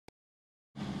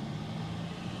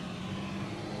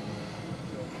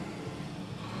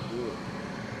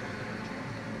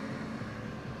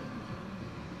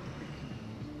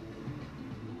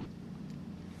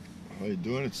How you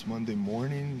doing? It's Monday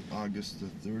morning, August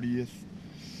the 30th.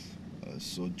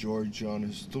 So George on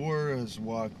his tour has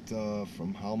walked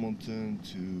from Hamilton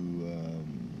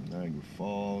to Niagara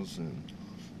Falls, and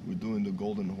we're doing the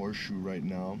Golden Horseshoe right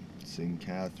now, St.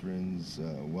 Catharines,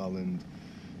 Welland,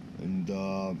 and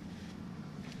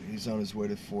he's on his way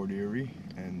to Fort Erie,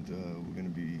 and we're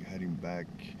going to be heading back.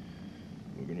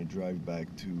 We're going to drive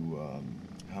back to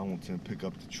Hamilton, pick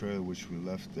up the trailer, which we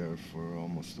left there for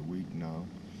almost a week now.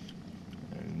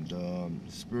 And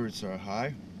spirits are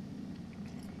high.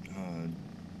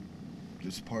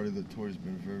 This part of the tour has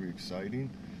been very exciting.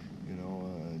 You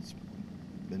know, it's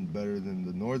been better than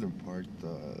the northern part,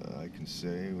 I can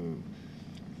say.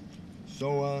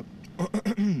 So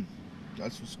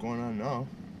that's what's going on now.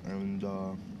 And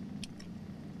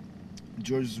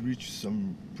George has reached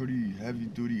some pretty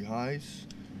heavy-duty highs.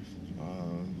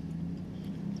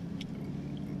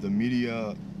 The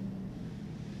media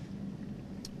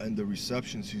and the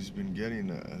receptions he's been getting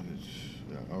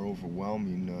are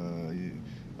overwhelming.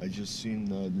 I just seen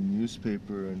the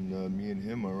newspaper, and me and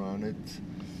him are on it.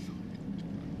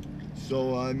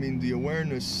 So I mean, the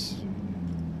awareness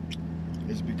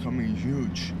is becoming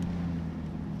huge.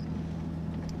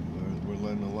 We're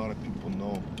letting a lot of people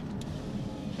know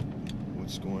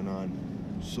what's going on.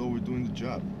 So we're doing the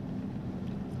job.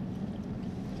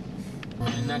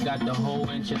 And I got the whole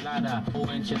enchilada,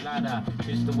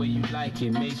 just the way you like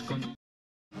it, mate's gonna...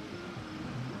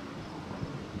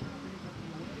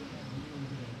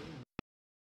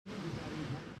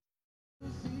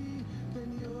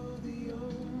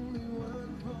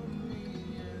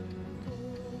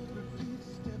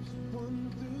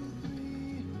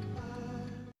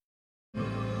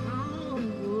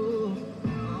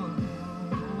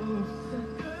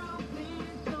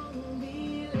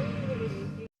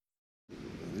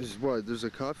 This is what? There's a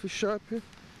coffee shop here?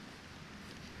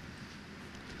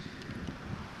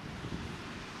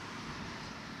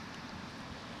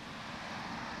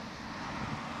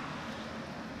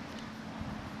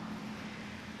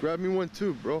 Grab me one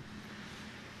too, bro.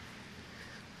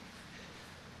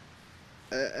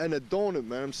 And a donut,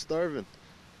 man. I'm starving.